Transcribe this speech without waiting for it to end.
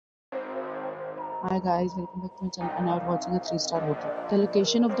Hi guys, welcome back to my channel and now we're watching a 3-star hotel. The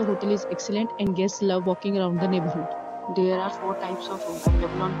location of the hotel is excellent and guests love walking around the neighborhood. There are 4 types of rooms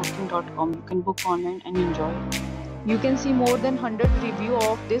available on booking.com. You can book online and enjoy it. You can see more than 100 review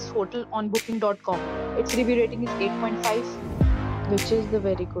of this hotel on booking.com. Its review rating is 8.5, which is the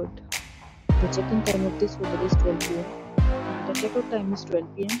very good. The check-in time of this hotel is 12 pm. The check-out time is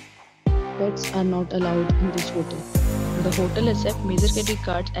 12 pm. Pets are not allowed in this hotel. The hotel accepts major credit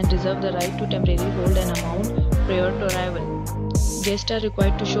cards and reserves the right to temporarily hold an amount prior to arrival. Guests are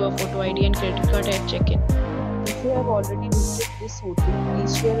required to show a photo ID and credit card at check-in. If you have already visited this hotel,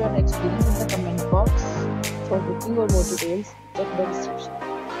 please share your experience in the comment box. For booking or more details, check the description.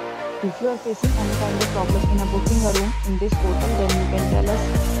 If you are facing any kind of problem in booking a room in this hotel, then you can tell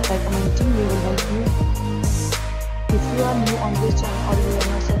us by commenting. We will help you. If you are new on this channel or you have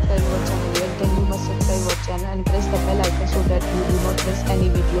not subscribed our channel yet, then you must subscribe our channel and press the bell icon so that you do not miss any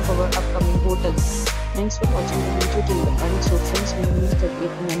video of our upcoming hotels. Thanks for watching the video till the end. So friends, we will meet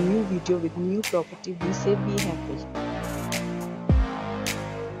again in a new video with new property. Be safe, be happy.